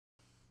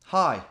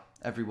Hi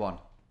everyone,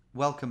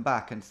 welcome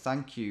back and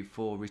thank you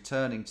for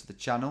returning to the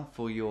channel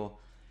for your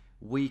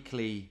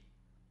weekly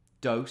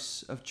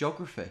dose of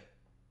geography.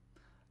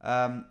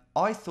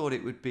 I thought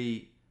it would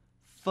be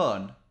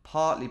fun,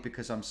 partly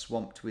because I'm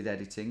swamped with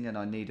editing and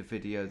I need a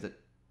video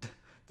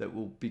that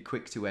will be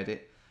quick to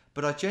edit,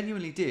 but I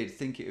genuinely did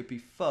think it would be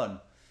fun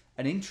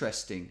and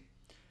interesting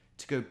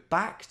to go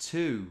back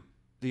to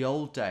the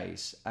old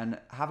days and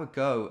have a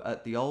go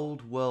at the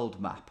old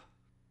world map,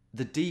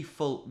 the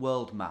default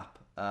world map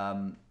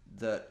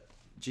that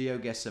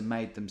GeoGuessr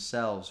made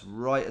themselves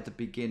right at the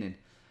beginning.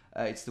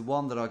 It's the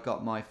one that I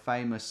got my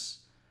famous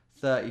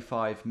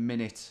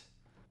 35-minute,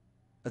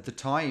 at the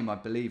time I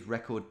believe,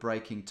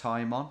 record-breaking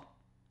time on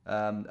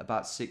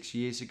about 6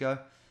 years ago.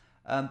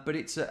 But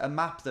it's a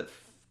map that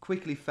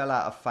quickly fell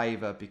out of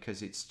favour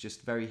because it's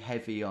just very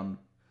heavy on,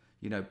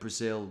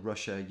 Brazil,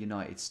 Russia,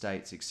 United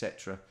States,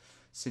 etc.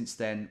 Since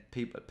then,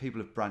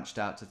 people have branched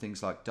out to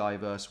things like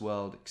diverse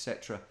world,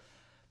 etc.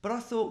 But I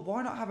thought,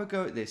 why not have a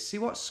go at this? See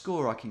what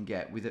score I can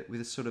get with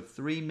a sort of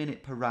 3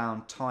 minute per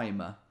round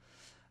timer,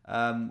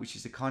 which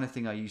is the kind of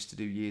thing I used to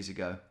do years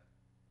ago.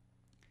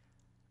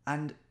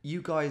 And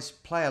you guys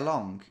play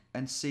along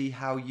and see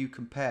how you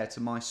compare to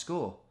my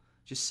score.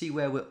 Just see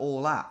where we're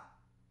all at.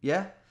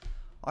 Yeah?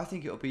 I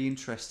think it'll be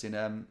interesting.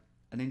 An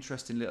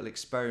interesting little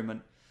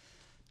experiment.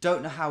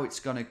 Don't know how it's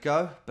going to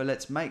go, but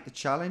let's make the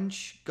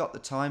challenge. Got the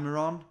timer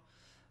on.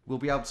 We'll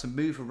be able to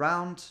move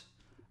around.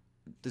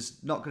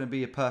 There's not going to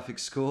be a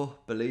perfect score,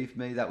 believe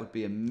me. That would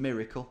be a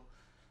miracle.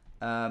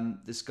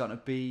 It's going to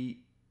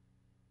be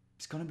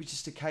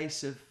just a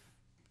case of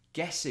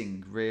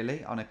guessing,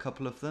 really, on a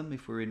couple of them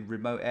if we're in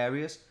remote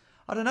areas.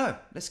 I don't know.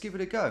 Let's give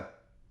it a go.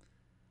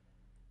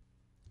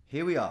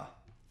 Here we are.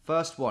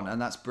 First one, and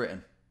that's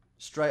Britain.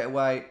 Straight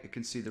away, you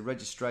can see the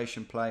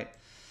registration plate.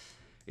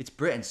 It's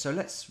Britain, so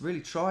let's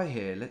really try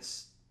here.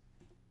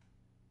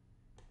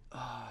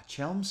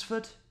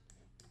 Chelmsford?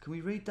 Can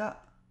we read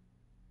that?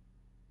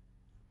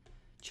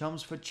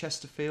 Chelmsford,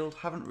 Chesterfield.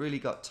 Haven't really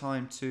got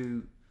time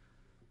to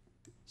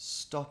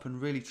stop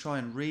and really try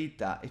and read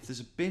that. If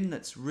there's a bin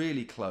that's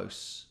really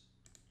close,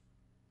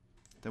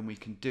 then we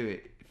can do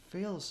it. It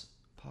feels,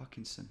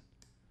 Parkinson,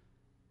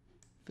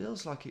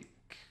 feels like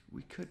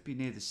we could be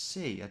near the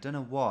sea. I don't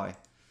know why.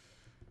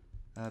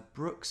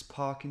 Brooks,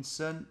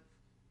 Parkinson.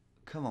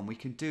 Come on, we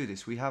can do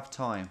this. We have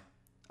time.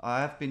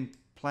 I have been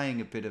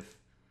playing a bit of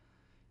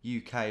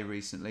UK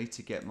recently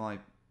to get my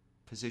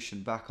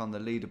position back on the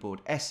leaderboard.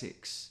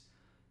 Essex.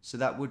 So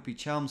that would be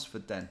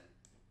Chelmsford then.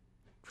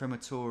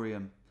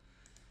 Crematorium.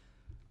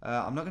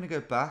 I'm not going to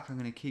go back. I'm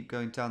going to keep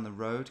going down the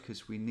road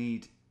because we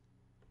need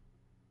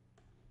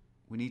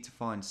to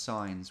find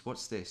signs.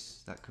 What's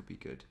this? That could be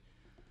good.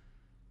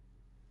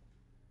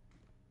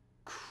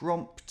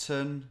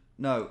 Crompton.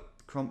 No,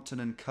 Crompton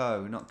and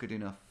Co. Not good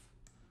enough.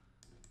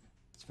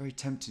 It's very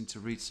tempting to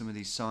read some of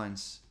these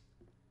signs.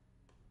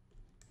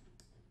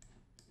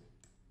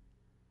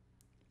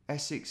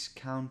 Essex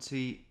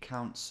County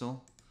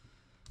Council.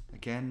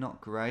 Again,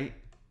 not great.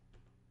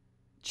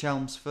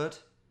 Chelmsford,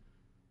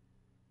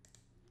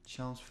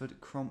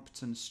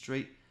 Crompton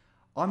Street.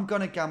 I'm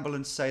going to gamble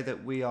and say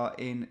that we are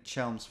in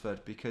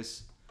Chelmsford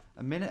because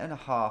a minute and a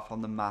half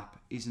on the map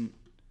isn't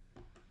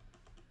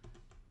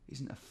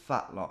a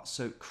fat lot.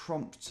 So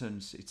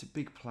Crompton's, it's a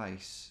big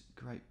place.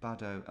 Great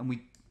Baddow. And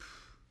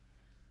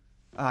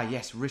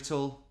yes,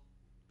 Writtle.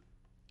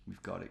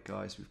 We've got it,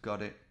 guys. We've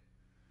got it.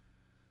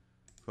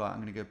 Right,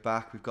 I'm going to go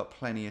back. We've got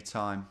plenty of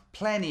time.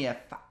 Plenty of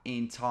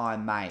fucking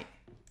time, mate.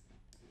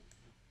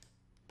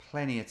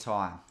 Plenty of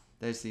time.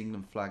 There's the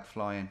England flag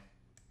flying.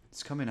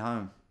 It's coming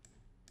home.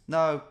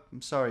 No,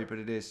 I'm sorry, but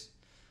it is.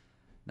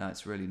 No,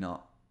 it's really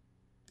not.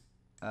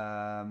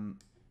 So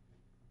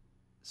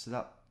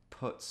that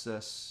puts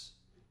us...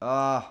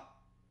 I'm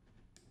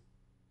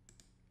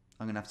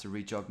going to have to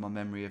re-jog my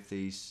memory of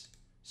these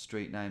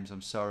street names.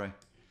 I'm sorry.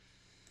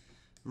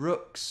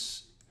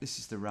 Rooks... This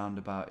is the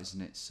roundabout,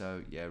 isn't it?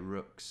 So, yeah,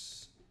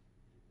 Rooks.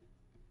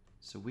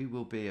 So we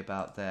will be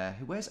about there.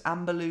 Where's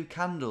Amberloo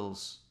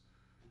Candles?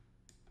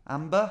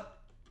 Amber?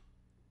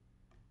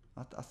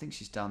 I think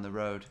she's down the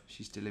road.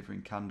 She's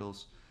delivering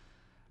candles.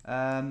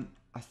 I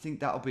think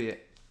that'll be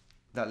it.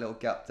 That little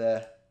gap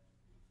there.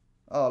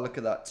 Oh, look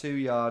at that. 2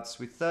 yards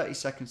with 30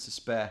 seconds to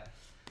spare.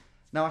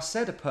 Now, I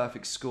said a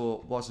perfect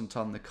score wasn't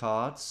on the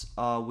cards.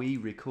 Are we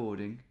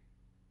recording?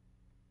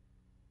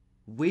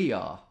 We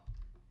are.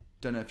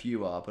 Don't know if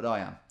you are, but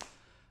I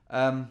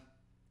am.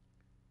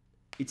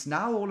 It's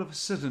now all of a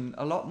sudden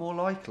a lot more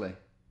likely.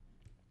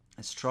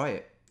 Let's try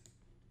it.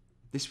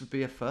 This would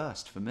be a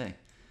first for me.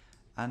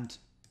 And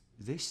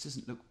this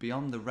doesn't look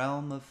beyond the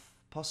realm of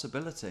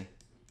possibility.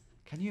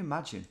 Can you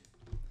imagine?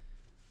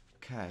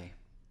 Okay.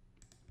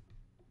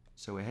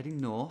 So we're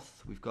heading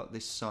north. We've got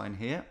this sign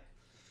here.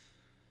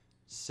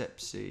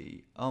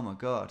 Sepsi. Oh my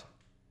God.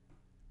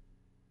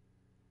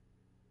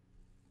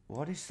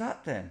 What is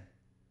that then?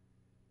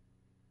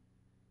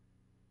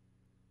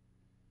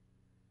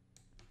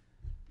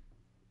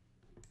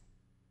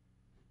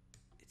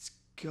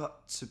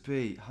 Got to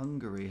be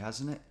Hungary,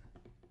 hasn't it?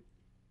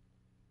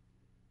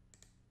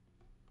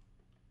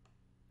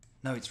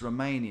 No, it's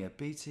Romania.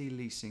 BT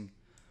leasing.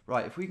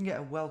 Right, if we can get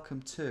a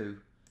welcome to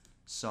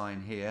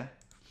sign here.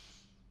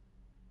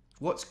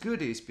 What's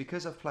good is,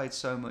 because I've played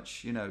so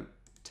much, you know,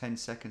 10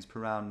 seconds per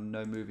round,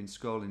 no moving,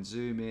 scrolling,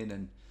 zoom in,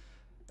 and,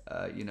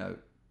 you know,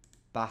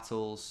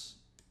 battles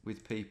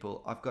with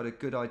people, I've got a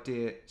good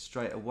idea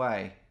straight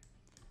away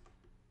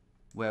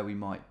where we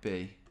might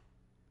be.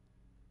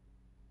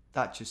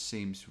 That just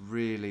seems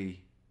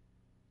really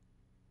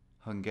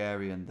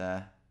Hungarian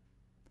there.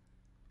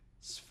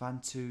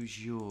 Svantu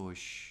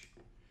George.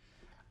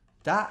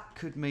 That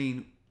could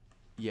mean,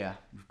 yeah,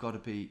 we've got to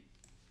be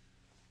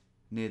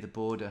near the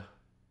border.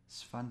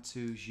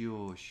 Svantu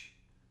George.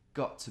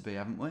 Got to be,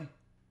 haven't we?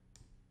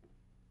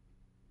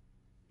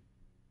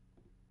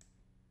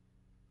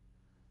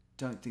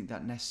 Don't think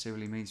that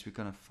necessarily means we're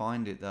going to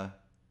find it though.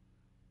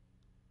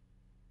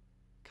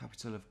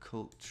 Capital of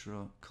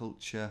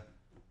culture.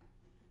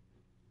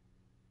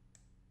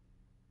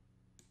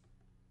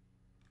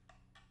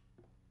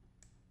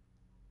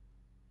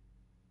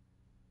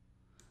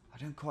 I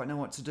don't quite know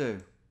what to do.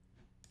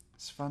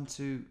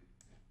 Svantu.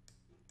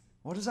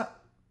 What is that?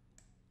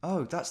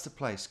 Oh, that's the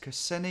place.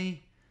 Koseni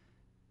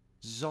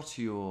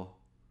Zotior.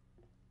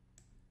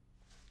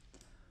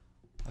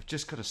 I've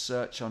just got a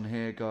search on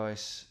here,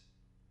 guys.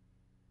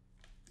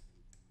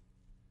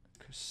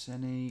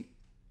 Koseni.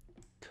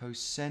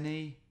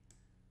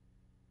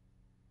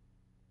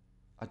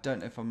 I don't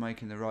know if I'm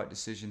making the right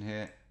decision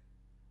here,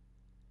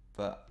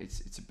 but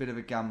it's a bit of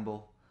a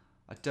gamble.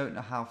 I don't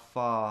know how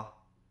far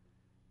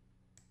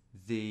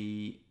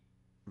the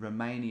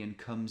Romanian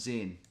comes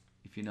in,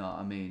 if you know what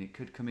I mean. It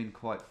could come in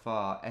quite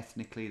far.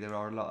 Ethnically, there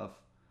are a lot of...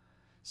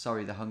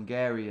 Sorry, the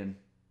Hungarian,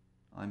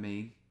 I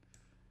mean.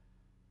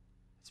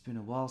 It's been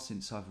a while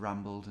since I've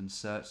rambled and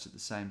searched at the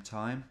same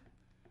time.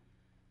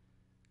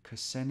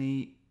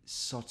 Koseni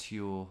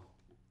Sotior.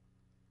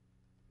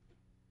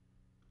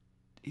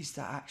 Is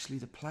that actually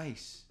the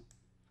place?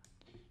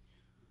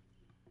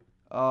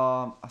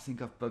 I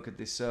think I've buggered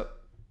this up.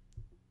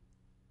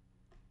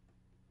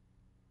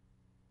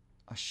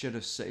 I should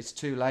have... It's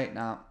too late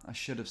now. I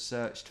should have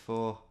searched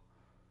for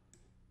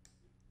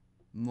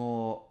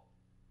more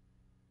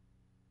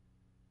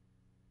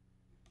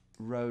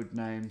road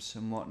names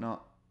and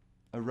whatnot.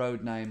 A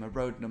road name, a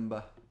road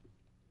number.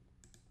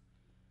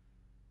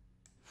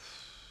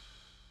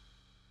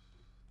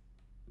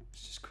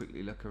 Let's just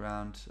quickly look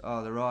around.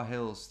 Oh, there are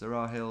hills. There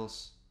are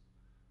hills.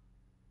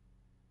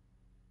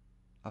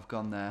 I've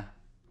gone there.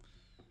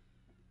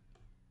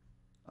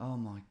 Oh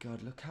my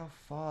God, look how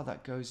far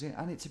that goes in.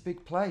 And it's a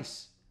big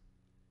place.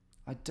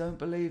 I don't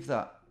believe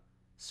that.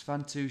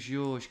 Svantu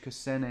George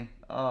Koseni.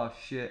 Oh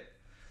shit.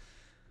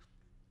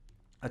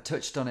 I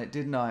touched on it,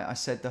 didn't I? I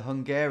said the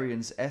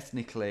Hungarians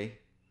ethnically,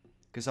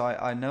 because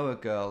I know a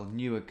girl,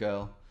 knew a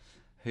girl,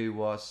 who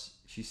was,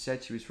 she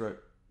said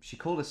she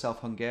called herself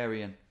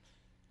Hungarian,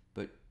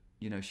 but,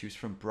 you know, she was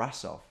from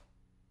Brasov.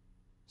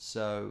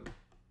 So,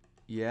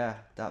 yeah,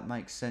 that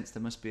makes sense.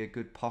 There must be a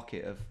good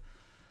pocket of...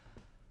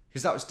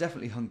 Because that was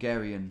definitely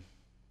Hungarian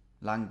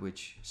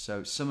language.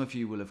 So some of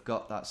you will have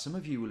got that. Some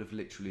of you will have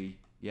literally...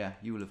 Yeah,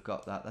 you will have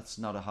got that. That's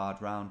not a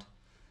hard round.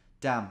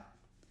 Damn.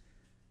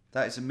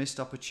 That is a missed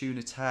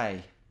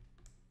opportunity.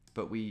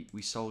 But we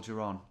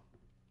soldier on.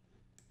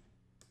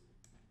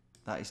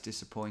 That is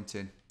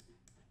disappointing.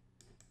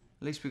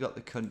 At least we got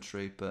the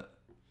country, but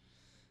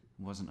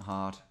it wasn't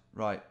hard.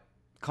 Right.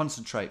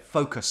 Concentrate.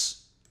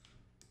 Focus.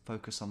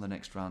 Focus on the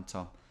next round,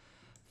 Tom.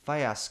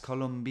 Fallas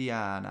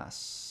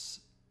Colombianas.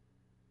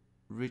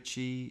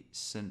 Richie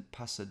St.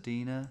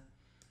 Pasadena,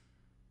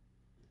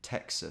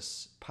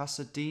 Texas.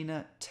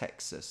 Pasadena,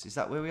 Texas. Is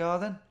that where we are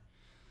then?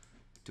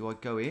 Do I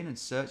go in and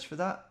search for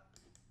that?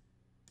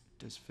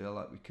 It does feel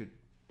like we could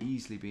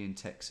easily be in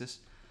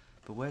Texas.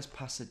 But where's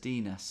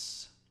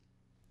Pasadena's?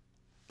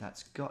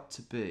 That's got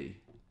to be...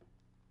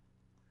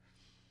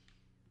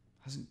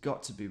 Hasn't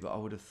got to be, but I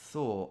would have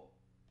thought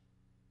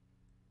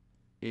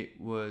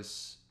it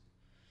was...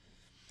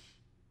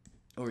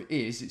 Or it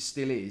is, it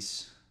still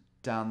is,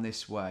 down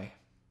this way.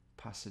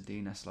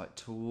 Pasadena's like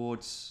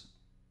towards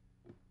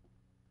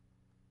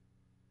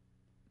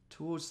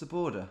the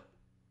border.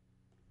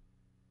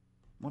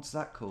 What's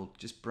that called?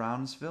 Just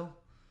Brownsville?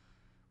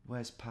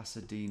 Where's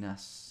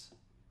Pasadena's?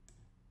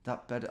 I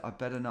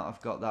better not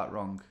have got that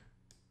wrong.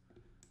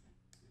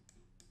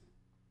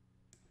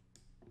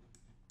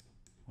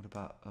 What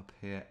about up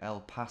here? El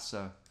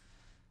Paso.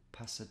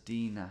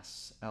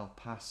 Pasadena's. El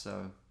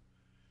Paso.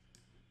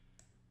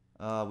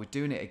 We're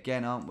doing it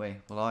again, aren't we?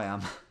 Well, I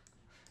am.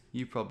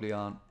 You probably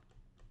aren't.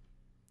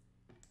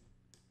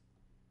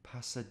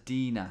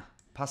 Pasadena,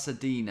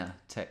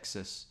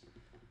 Texas.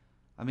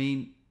 I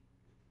mean,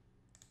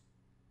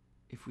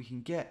 if we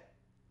can get...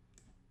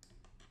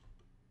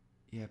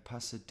 Yeah,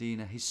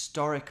 Pasadena.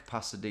 Historic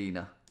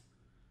Pasadena.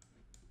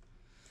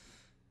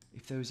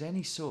 If there was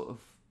any sort of...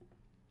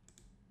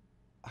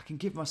 I can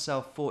give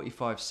myself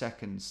 45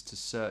 seconds to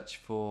search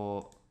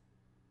for...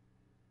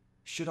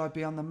 Should I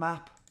be on the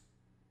map?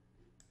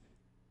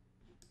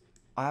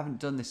 I haven't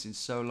done this in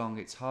so long.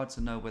 It's hard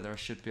to know whether I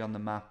should be on the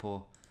map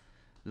or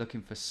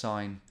looking for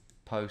sign.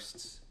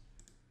 posts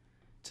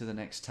to the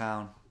next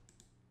town.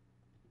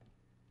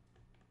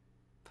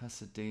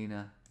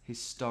 Pasadena,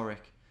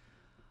 historic.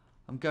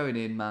 I'm going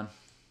in, man.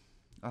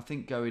 I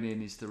think going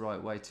in is the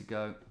right way to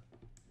go.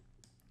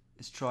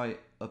 Let's try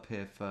it up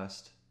here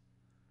first.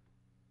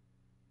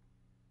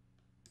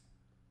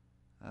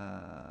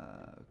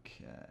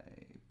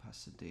 Okay,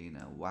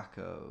 Pasadena,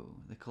 wacko.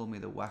 They call me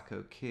the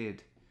wacko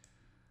kid.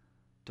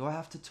 Do I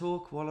have to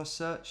talk while I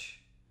search?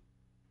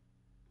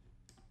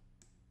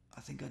 I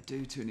think I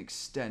do to an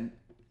extent,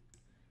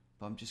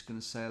 but I'm just going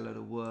to say a lot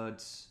of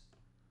words,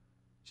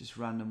 just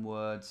random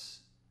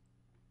words,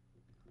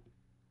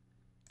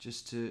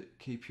 just to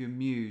keep you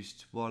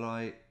amused while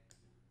I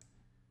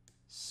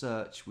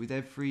search with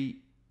every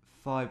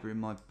fibre in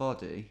my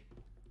body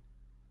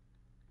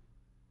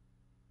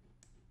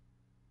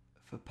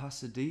for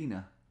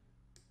Pasadena,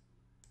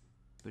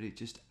 but it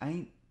just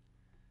ain't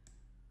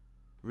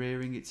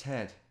rearing its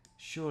head.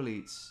 Surely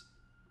it's...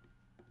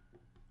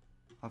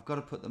 I've got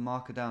to put the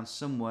marker down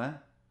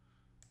somewhere.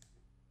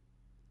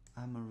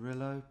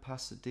 Amarillo,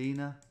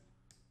 Pasadena.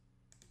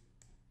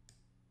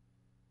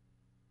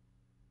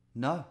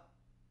 No.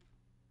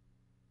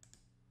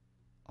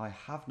 I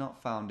have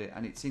not found it,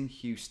 and it's in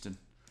Houston.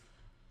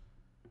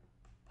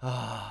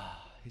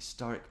 Ah,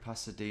 historic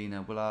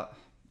Pasadena. Well,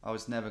 I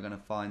was never going to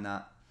find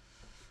that.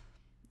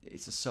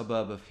 It's a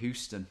suburb of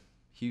Houston.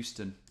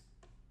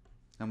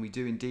 And we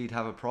do indeed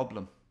have a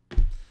problem.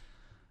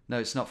 No,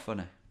 it's not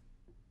funny.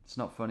 It's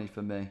not funny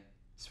for me.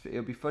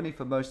 It'll be funny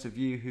for most of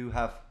you who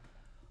have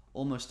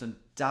almost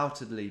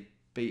undoubtedly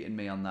beaten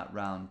me on that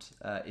round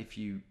if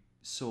you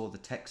saw the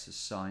Texas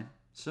sign.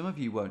 Some of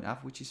you won't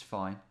have, which is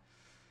fine.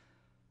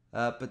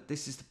 But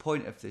this is the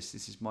point of this.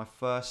 This is my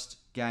first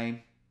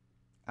game,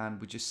 and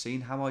we're just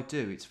seeing how I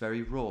do. It's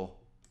very raw.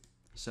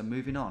 So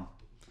moving on.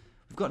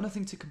 We've got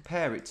nothing to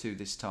compare it to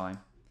this time.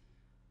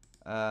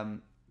 A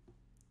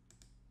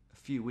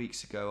few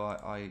weeks ago,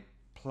 I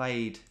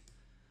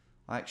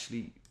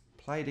actually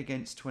played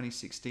against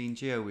 2016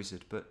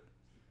 GeoWizard, but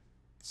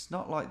it's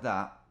not like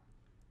that.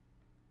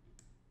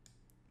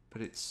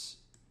 But it'd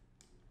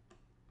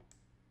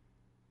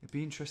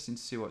be interesting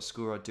to see what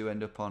score I do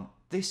end up on.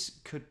 This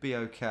could be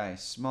okay.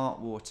 Smart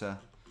water.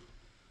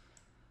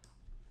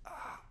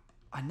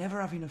 I never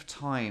have enough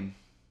time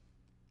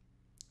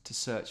to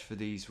search for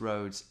these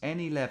roads.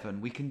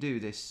 N11, we can do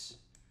this.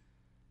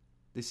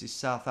 This is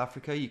South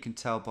Africa. You can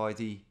tell by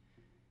the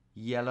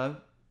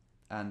yellow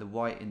and the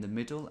white in the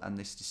middle and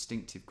this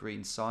distinctive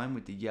green sign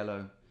with the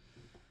yellow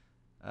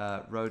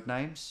road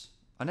names.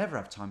 I never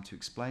have time to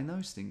explain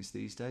those things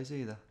these days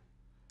either.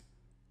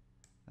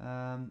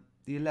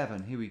 The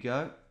 11, here we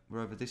go.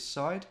 We're over this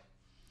side.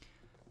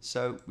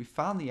 So we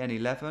found the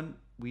N11.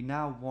 We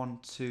now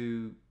want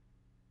to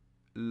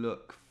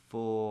look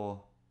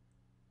for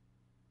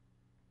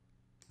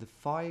the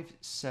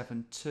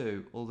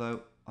 572,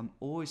 although I'm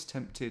always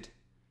tempted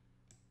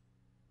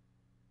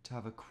to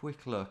have a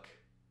quick look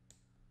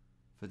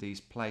for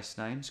these place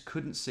names.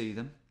 Couldn't see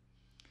them.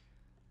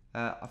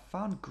 I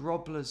found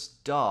Grobler's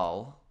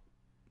Dahl.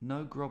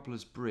 No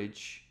Grobler's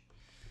Bridge.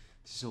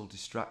 This is all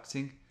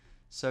distracting.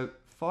 So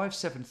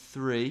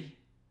 573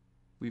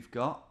 we've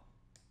got.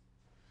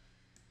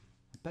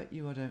 I bet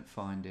you I don't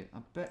find it. I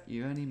bet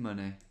you any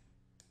money.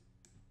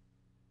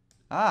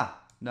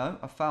 Ah, no,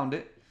 I found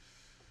it.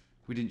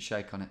 We didn't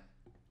shake on it.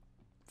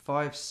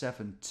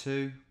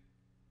 572.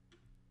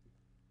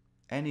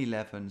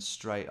 N11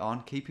 straight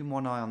on. Keeping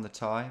one eye on the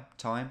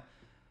time.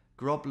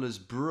 Grobler's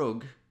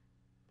Brug.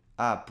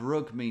 Ah,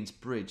 Brug means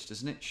bridge,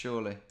 doesn't it?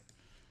 Surely.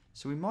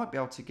 So we might be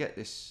able to get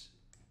this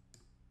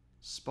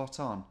spot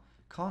on.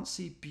 Can't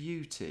see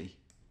Beauty.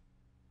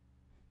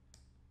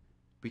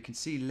 We can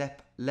see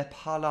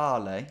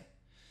Lephalale.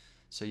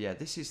 So yeah,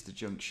 this is the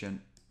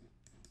junction.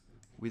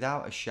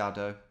 Without a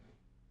shadow.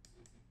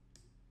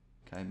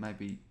 Okay,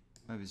 maybe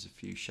there's a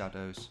few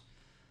shadows.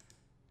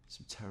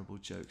 Some terrible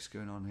jokes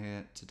going on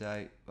here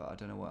today, but I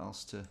don't know what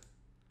else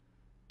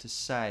to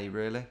say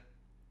really.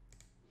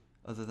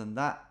 Other than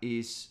that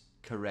is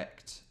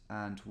correct,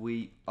 and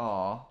we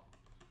are.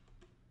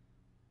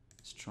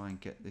 Let's try and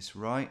get this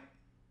right.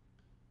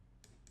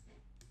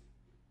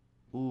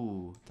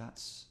 Ooh,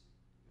 that's.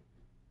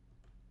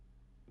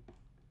 I'd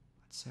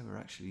say we're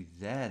actually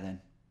there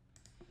then.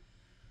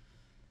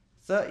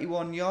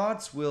 31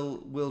 yards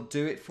will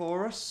do it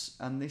for us,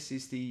 and this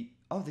is the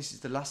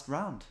last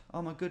round.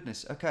 Oh my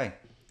goodness. Okay.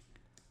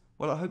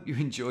 Well, I hope you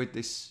enjoyed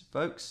this,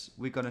 folks.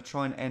 We're going to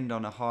try and end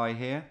on a high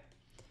here.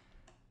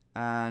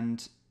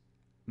 And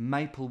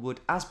Maplewood,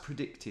 as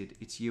predicted,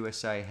 it's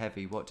USA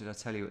heavy. What did I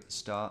tell you at the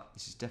start?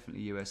 This is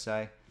definitely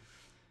USA.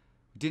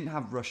 We didn't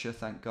have Russia,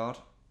 thank God.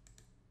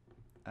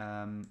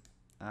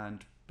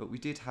 But we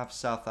did have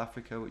South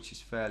Africa, which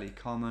is fairly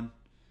common.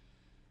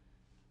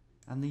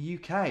 And the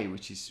UK,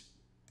 which is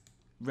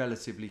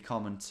relatively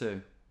common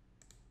too.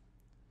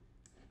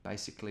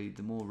 Basically,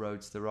 the more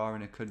roads there are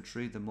in a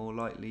country, the more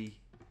likely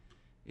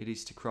it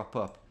is to crop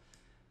up.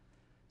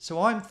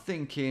 So I'm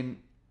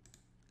thinking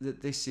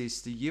that this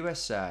is the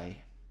USA,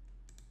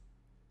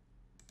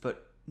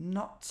 but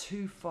not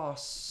too far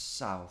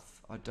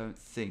south, I don't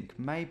think.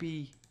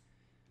 Maybe,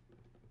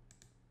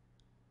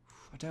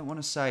 I don't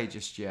want to say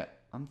just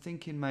yet. I'm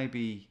thinking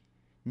maybe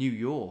New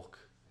York.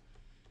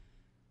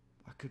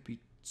 I could be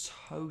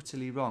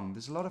totally wrong.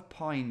 There's a lot of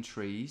pine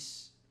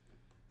trees.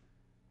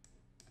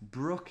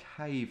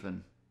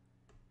 Brookhaven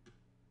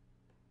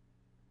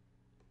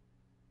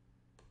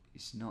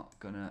is not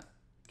gonna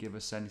give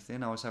us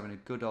anything. I was having a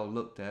good old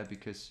look there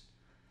because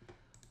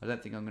I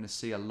don't think I'm going to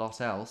see a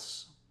lot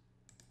else.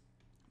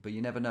 But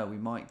you never know, we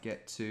might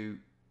get to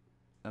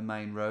a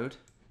main road.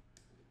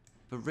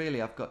 But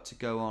really, I've got to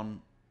go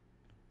on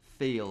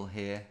feel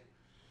here.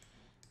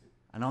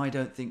 And I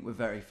don't think we're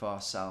very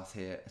far south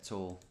here at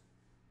all.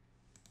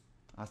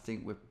 I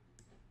think we're...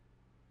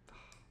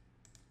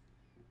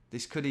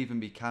 This could even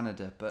be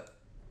Canada, but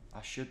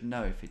I should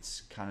know if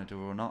it's Canada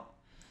or not.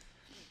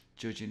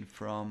 Judging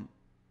from...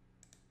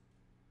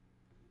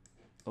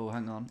 Oh,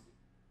 hang on.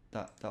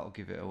 That'll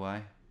give it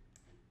away.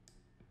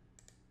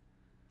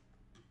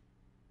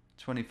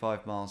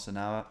 25 miles an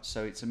hour.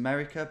 So it's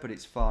America, but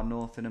it's far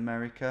north in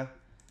America.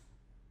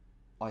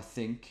 I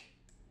think.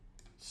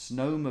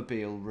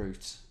 Snowmobile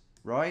route,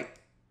 right?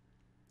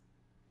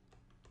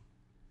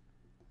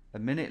 A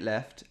minute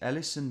left.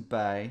 Ellison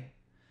Bay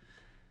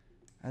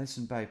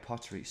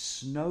Pottery.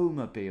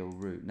 Snowmobile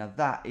route. Now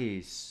that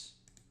is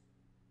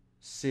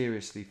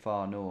seriously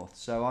far north.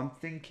 So I'm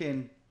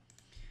thinking...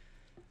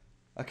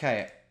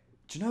 Okay,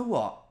 do you know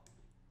what?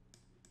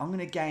 I'm going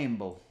to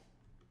gamble.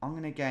 I'm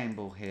going to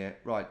gamble here.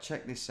 Right,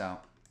 check this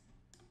out.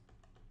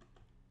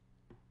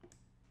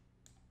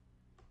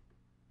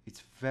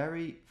 It's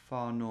very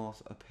far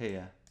north up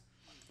here.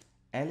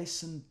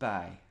 Ellison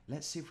Bay.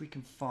 Let's see if we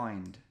can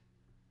find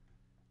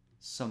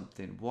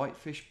something.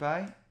 Whitefish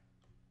Bay.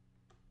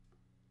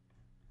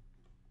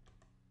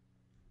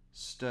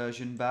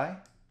 Sturgeon Bay.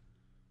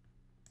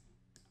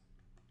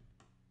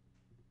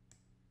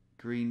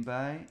 Green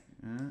Bay.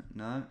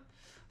 No. I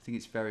think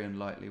it's very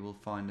unlikely we'll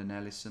find an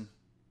Ellison.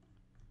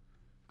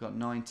 We've got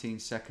 19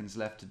 seconds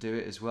left to do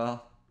it as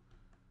well.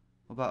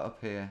 What about up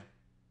here?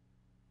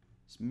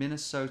 It's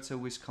Minnesota,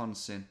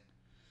 Wisconsin.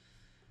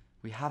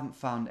 We haven't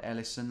found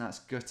Ellison. That's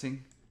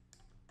gutting.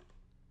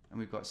 And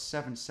we've got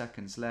 7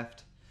 seconds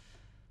left.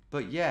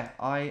 But yeah,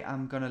 I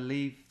am going to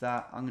leave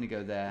that. I'm going to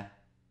go there.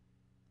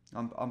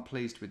 I'm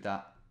pleased with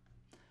that.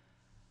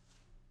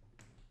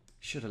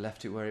 Should have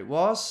left it where it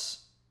was.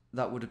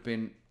 That would have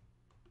been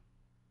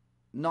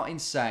not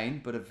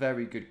insane, but a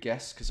very good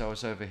guess because I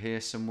was over here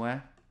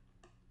somewhere.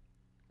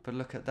 But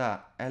look at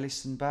that,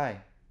 Ellison Bay.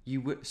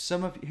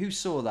 Some of you who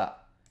saw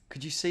that,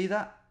 could you see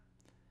that?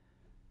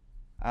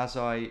 As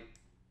I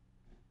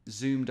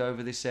zoomed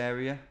over this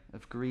area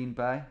of Green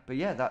Bay. But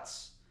yeah,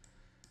 that's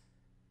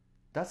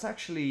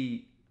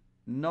actually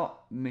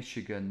not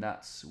Michigan.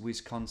 That's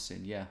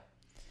Wisconsin. Yeah,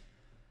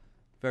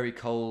 very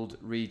cold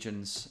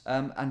regions.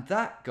 And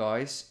that,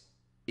 guys,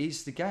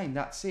 is the game.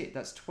 That's it.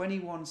 That's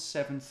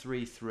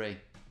 21,733.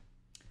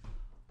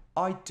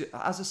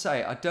 As I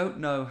say, I don't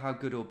know how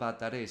good or bad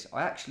that is.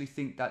 I actually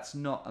think that's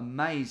not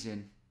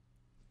amazing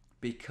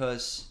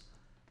because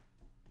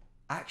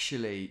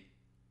actually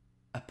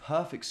a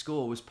perfect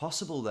score was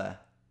possible there.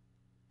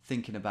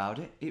 Thinking about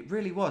it, it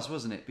really was,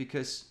 wasn't it?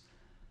 Because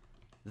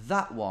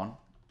that one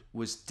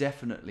was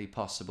definitely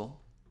possible.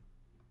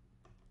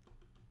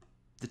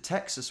 The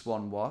Texas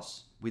one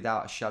was,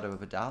 without a shadow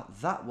of a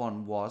doubt. That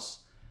one was,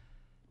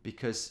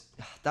 because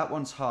that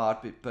one's hard,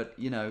 but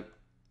you know,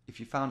 if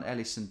you found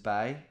Ellison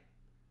Bay,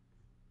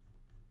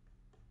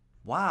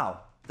 wow,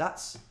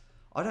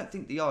 I don't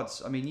think the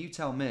odds, I mean, you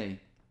tell me,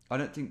 I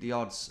don't think the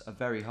odds are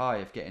very high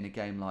of getting a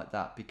game like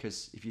that,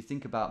 because if you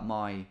think about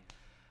my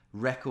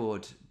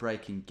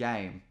record-breaking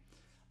game,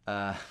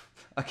 I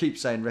keep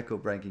saying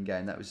record-breaking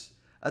game, that was,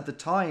 at the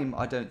time,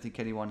 I don't think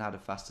anyone had a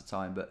faster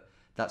time, but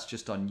that's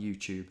just on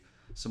YouTube.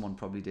 Someone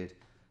probably did.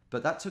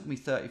 But that took me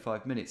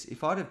 35 minutes.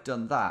 If I'd have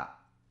done that,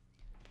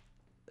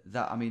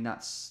 I mean,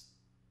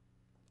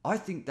 I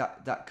think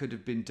that could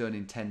have been done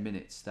in 10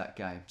 minutes, that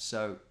game.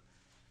 So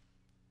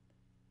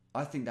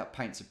I think that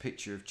paints a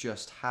picture of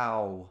just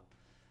how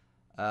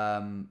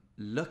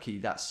lucky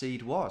that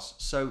seed was.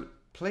 So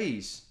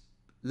please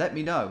let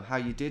me know how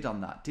you did on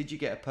that. Did you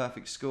get a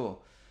perfect score?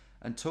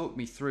 And talk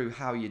me through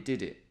how you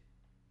did it.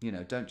 You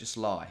know, don't just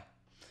lie.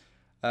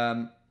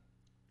 Because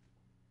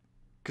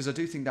I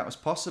do think that was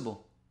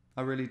possible.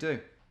 I really do.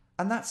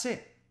 And that's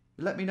it.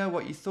 Let me know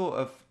what you thought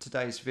of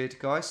today's vid,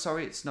 guys.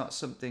 Sorry it's not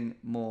something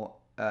more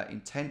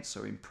intense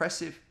or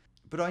impressive,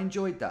 but I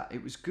enjoyed that.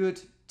 It was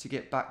good to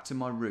get back to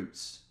my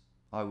roots,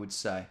 I would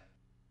say.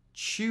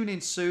 Tune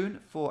in soon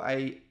for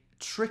a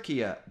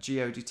trickier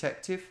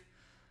geodetective,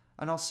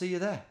 and I'll see you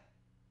there.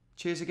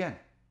 Cheers again.